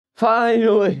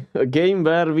Finally, a game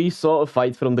where we saw a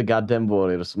fight from the goddamn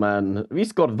Warriors, man. We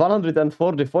scored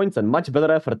 140 points and much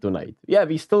better effort tonight. Yeah,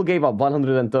 we still gave up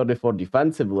 134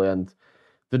 defensively, and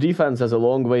the defense has a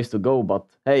long ways to go, but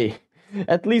hey,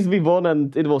 at least we won,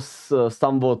 and it was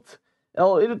somewhat...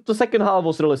 Well, the second half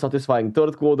was really satisfying.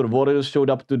 Third quarter, Warriors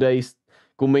showed up today.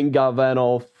 Kuminga went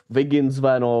off, Wiggins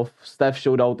went off, Steph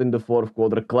showed out in the fourth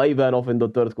quarter, Clay went off in the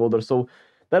third quarter, so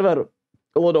there were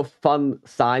a lot of fun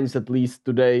signs, at least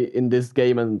today in this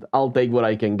game, and I'll take what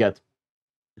I can get.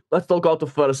 Let's talk about the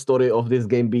first story of this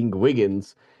game being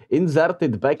Wiggins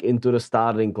inserted back into the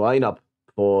starting lineup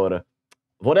for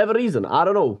whatever reason. I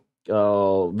don't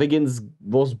know. Wiggins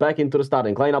was back into the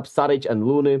starting lineup. Saric and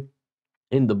Looney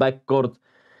in the backcourt.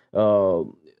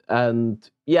 And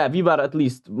yeah, we were at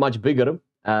least much bigger.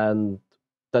 And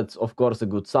that's, of course, a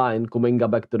good sign.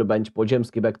 Kuminga back to the bench.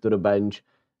 Podziemski back to the bench.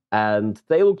 And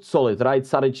they looked solid, right?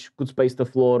 Saric could space the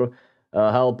floor,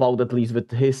 help out at least with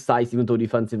his size, even though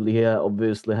defensively he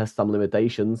obviously has some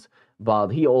limitations.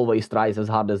 But he always tries as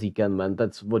hard as he can, man.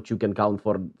 That's what you can count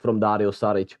for from Dario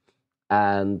Saric.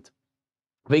 And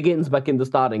Wiggins back in the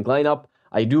starting lineup.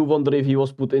 I do wonder if he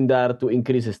was put in there to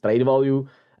increase his trade value.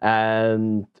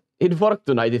 And it worked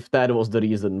tonight if that was the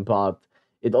reason. But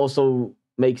it also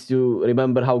makes you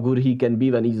remember how good he can be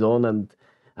when he's on, and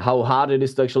how hard it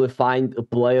is to actually find a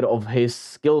player of his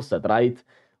skill set, right?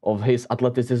 Of his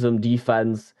athleticism,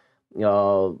 defense,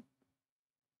 attacking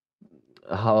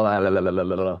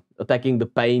the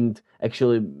paint.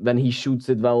 Actually, when he shoots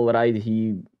it well, right,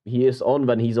 he is on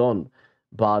when he's on.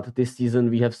 But this season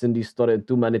we have seen this story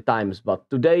too many times. But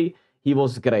today he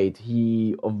was great.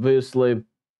 He obviously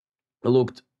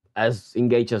looked as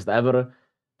engaged as ever.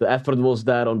 The effort was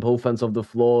there on both ends of the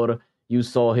floor. You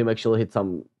saw him actually hit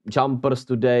some jumpers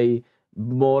today,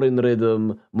 more in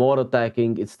rhythm, more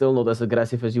attacking. It's still not as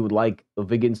aggressive as you would like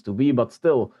Wiggins to be, but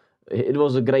still, it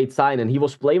was a great sign. And he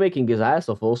was playmaking his ass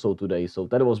off also today, so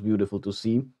that was beautiful to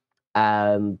see.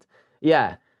 And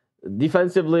yeah,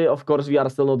 defensively, of course, we are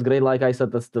still not great. Like I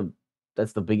said, that's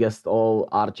the biggest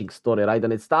all-arching story, right?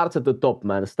 And it starts at the top,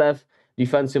 man. Steph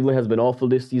defensively has been awful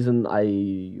this season.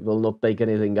 I will not take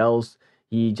anything else.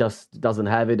 He just doesn't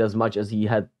have it as much as he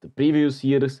had the previous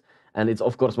years. And it's,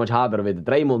 of course, much harder with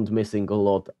Draymond missing a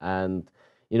lot. And,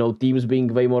 teams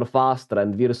being way more faster.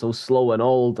 And we're so slow and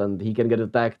old. And he can get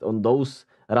attacked on those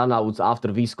runouts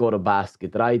after we score a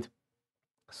basket, right?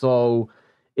 So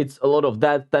it's a lot of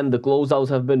that. Then the closeouts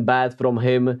have been bad from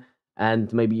him.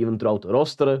 And maybe even throughout the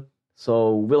roster.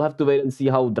 So we'll have to wait and see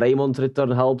how Draymond's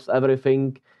return helps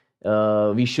everything.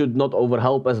 We should not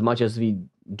overhelp as much as we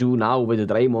do now with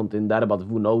Draymond in there, but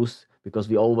who knows? Because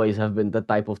we always have been that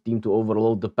type of team to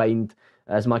overload the paint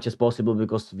as much as possible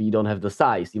because we don't have the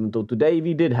size. Even though today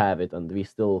we did have it, and we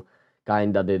still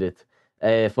kinda did it.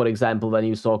 For example, when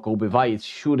you saw Kobe White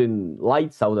shooting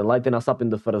lights out and lighting us up in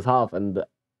the first half and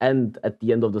at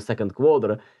the end of the second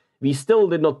quarter, we still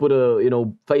did not put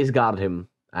a face guard him,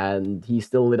 and he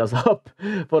still lit us up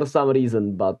for some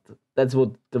reason. But that's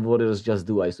what the Warriors just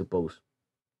do, I suppose.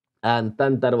 And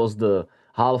then there was the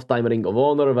halftime Ring of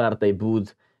Honor where they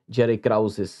booed Jerry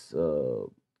Krause's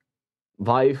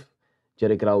wife.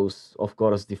 Jerry Krause, of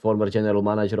course, the former general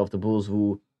manager of the Bulls,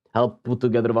 who helped put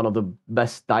together one of the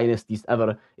best dynasties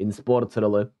ever in sports,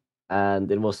 really.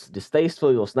 And it was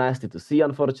distasteful, it was nasty to see,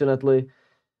 unfortunately.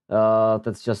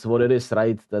 That's just what it is,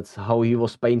 right? That's how he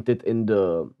was painted in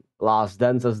the Last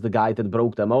Dance as the guy that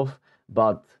broke them off.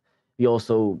 But he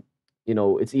also,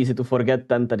 it's easy to forget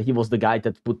then that he was the guy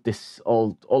that put this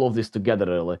all of this together,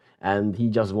 really. And he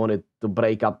just wanted to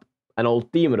break up an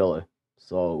old team, really.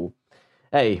 So,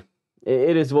 hey,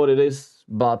 it is what it is.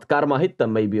 But karma hit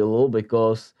them maybe a little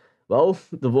because, well,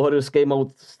 the Warriors came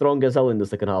out strong as hell in the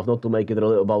second half. Not to make it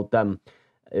really about them,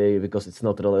 because it's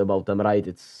not really about them, right?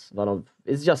 It's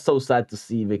just so sad to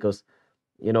see because,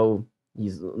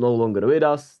 he's no longer with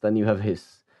us. Then you have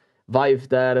his wife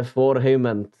there for him,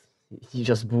 and you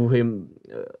just boo him,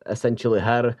 essentially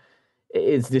her.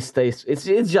 It's distaste. It's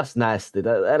just nasty.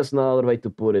 There's no other way to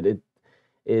put it.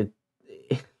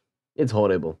 It's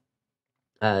horrible,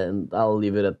 and I'll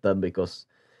leave it at that because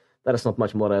there's not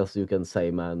much more else you can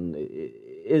say, man.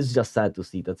 It's just sad to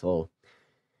see. That's all.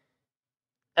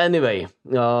 Anyway,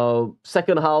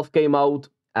 second half came out,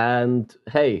 and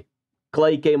hey,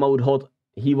 Clay came out hot.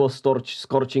 He was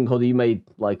scorching hot. He made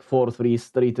like 3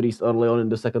 threes early on in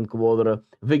the second quarter.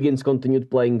 Wiggins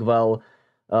continued playing well.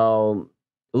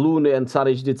 Looney and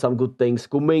Saric did some good things.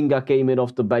 Kuminga came in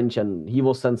off the bench, and he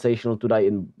was sensational today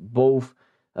in both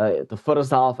the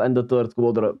first half and the third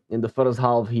quarter. In the first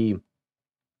half, he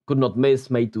could not miss,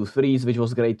 made 2 threes, which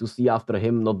was great to see after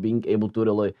him not being able to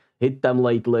really hit them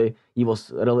lately. He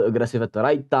was really aggressive at the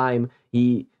right time.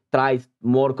 He tried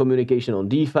more communication on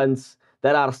defense.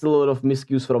 There are still a lot of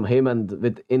miscues from him and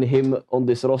within him on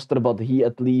this roster, but he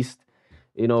at least,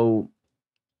 I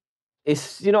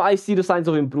see the signs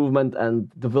of improvement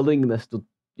and the willingness to,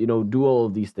 do all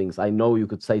of these things. I know you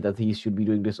could say that he should be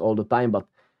doing this all the time, but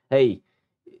hey,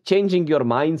 changing your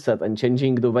mindset and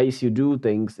changing the ways you do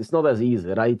things is not as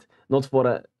easy, right? Not for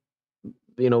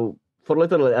for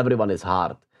literally everyone is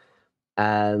hard.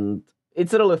 And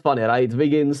it's really funny, right?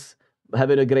 Wiggins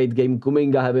having a great game,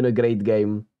 Kuminga having a great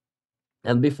game.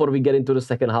 And before we get into the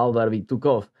second half where we took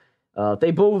off,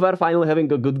 they both were finally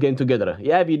having a good game together.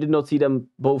 Yeah, we did not see them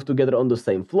both together on the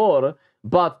same floor,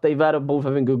 but they were both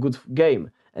having a good game.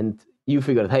 And you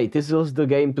figured, hey, this was the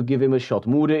game to give him a shot.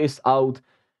 Moody is out.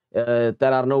 There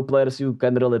are no players who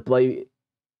can really play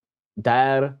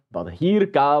there. But here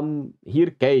came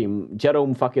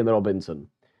Jerome fucking Robinson.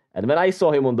 And when I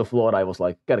saw him on the floor, I was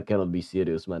like, that cannot be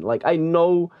serious, man. Like, I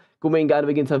know Kuminga and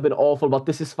Wiggins have been awful, but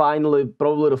this is finally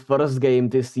probably the first game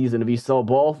this season we saw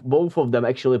both of them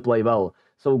actually play well.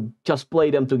 So just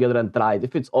play them together and try it.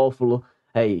 If it's awful,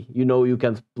 hey, you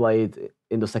can't play it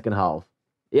in the second half.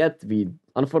 Yet we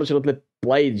unfortunately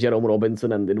played Jerome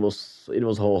Robinson, and it was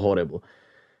horrible.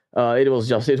 It was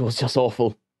just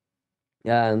awful.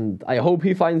 And I hope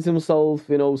he finds himself,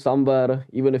 somewhere,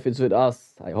 even if it's with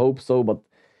us. I hope so, but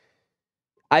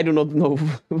I do not know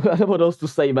what else to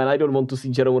say, man. I don't want to see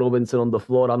Jerome Robinson on the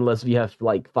floor unless we have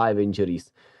like 5 injuries.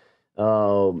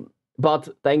 But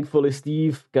thankfully,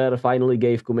 Steve Kerr finally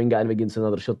gave Kuminga and Wiggins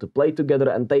another shot to play together,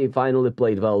 and they finally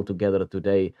played well together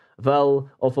today. Well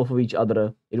off of each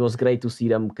other. It was great to see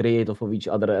them create off of each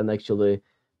other and actually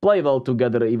play well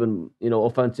together, even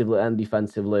offensively and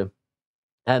defensively.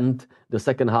 And the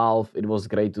second half, it was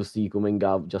great to see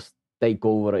Kuminga just take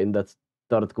over in that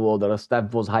third quarter.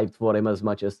 Steph was hyped for him as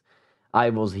much as I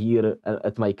was here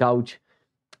at my couch.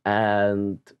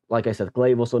 And like I said,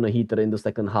 Clay was on a heater in the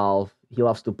second half. He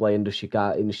loves to play in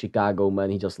Chicago, man.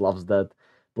 He just loves that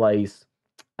place.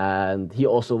 And he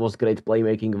also was great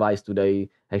playmaking-wise today.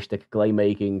 Hashtag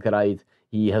Claymaking, right?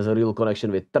 He has a real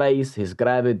connection with Trace, his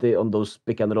gravity on those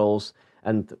pick and rolls,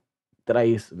 and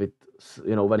Trace with,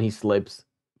 when he slips.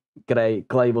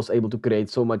 Clay was able to create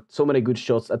so many good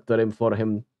shots at the rim for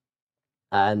him.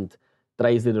 And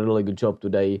Trace did a really good job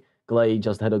today. Clay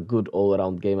just had a good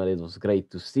all-around game, and it was great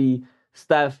to see.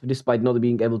 Steph, despite not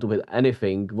being able to hit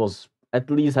anything, was at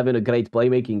least having a great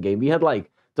playmaking game. We had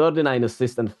like 39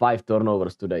 assists and 5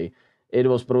 turnovers today. It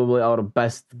was probably our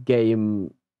best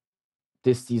game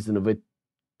this season with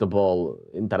the ball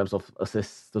in terms of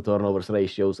assists to turnovers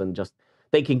ratios and just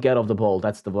taking care of the ball.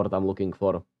 That's the word I'm looking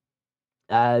for.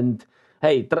 And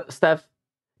hey, Steph,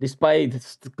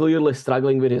 despite clearly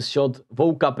struggling with his shot,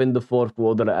 woke up in the fourth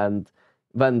quarter and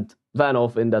went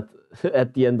off in that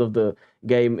at the end of the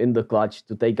game in the clutch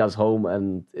to take us home.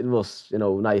 And it was,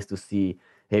 nice to see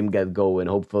him get going.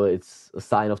 Hopefully it's a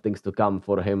sign of things to come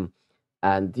for him.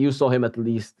 And you saw him at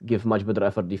least give much better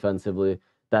effort defensively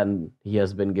than he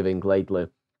has been giving lately.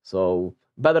 So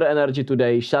better energy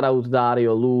today. Shout out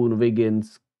Dario, Loon,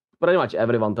 Wiggins, pretty much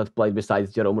everyone that played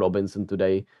besides Jerome Robinson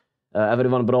today.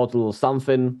 Everyone brought a little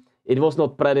something. It was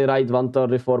not pretty, right?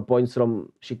 134 points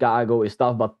from Chicago is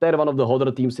tough, but they're one of the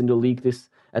hotter teams in the league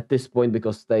at this point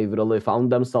because they've really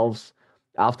found themselves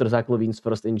after Zach LaVine's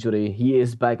first injury. He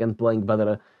is back and playing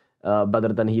better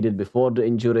than he did before the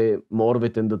injury, more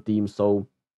within the team. So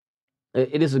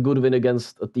it is a good win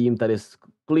against a team that is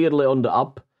clearly on the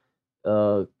up.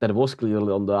 That was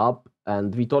clearly on the up,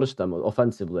 and we torched them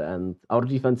offensively. And our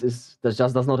defense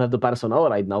just does not have the personnel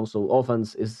right now. So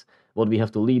offense is what we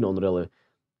have to lean on, really.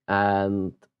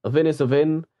 And a win is a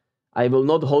win. I will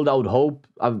not hold out hope.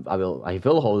 I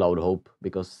will hold out hope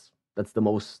because that's the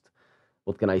most.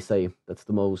 What can I say? That's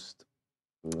the most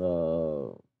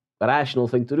rational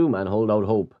thing to do, man. Hold out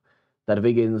hope that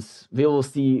we will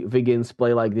see Wiggins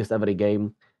play like this every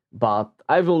game. But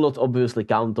I will not obviously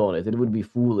count on it. It would be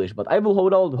foolish. But I will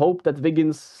hold out hope that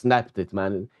Wiggins snapped it,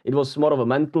 man. It was more of a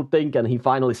mental thing, and he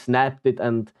finally snapped it,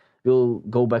 and we'll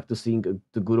go back to seeing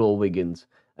the good old Wiggins.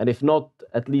 And if not,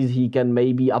 at least he can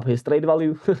maybe up his trade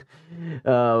value.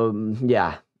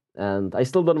 Yeah. And I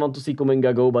still don't want to see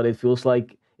Kuminga go, but it feels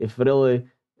like if really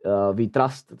we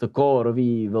trust the core,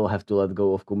 we will have to let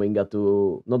go of Kuminga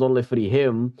to not only free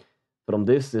him from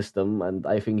this system, and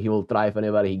I think he will thrive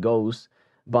anywhere he goes,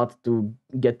 but to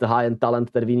get the high-end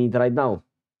talent that we need right now.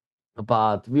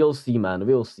 But we'll see, man.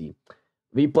 We'll see.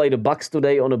 We play the Bucks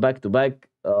today on a back-to-back.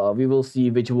 We will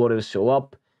see which Warriors show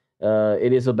up.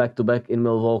 It is a back-to-back in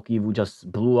Milwaukee, who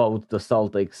just blew out the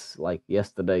Celtics like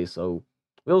yesterday. So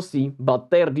we'll see. But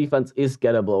their defense is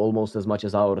gettable almost as much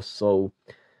as ours. So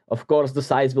of course the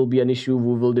size will be an issue.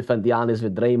 We will defend Giannis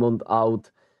with Draymond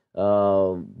out,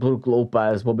 Brook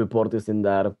Lopez, Bobby Portis in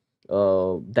there.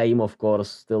 Dame, of course,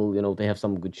 still, they have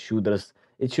some good shooters.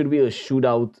 It should be a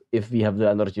shootout if we have the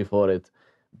energy for it.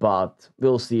 But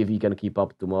we'll see if we can keep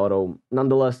up tomorrow.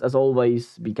 Nonetheless, as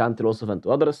always, be kind to yourself and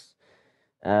to others.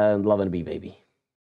 And love and be, baby.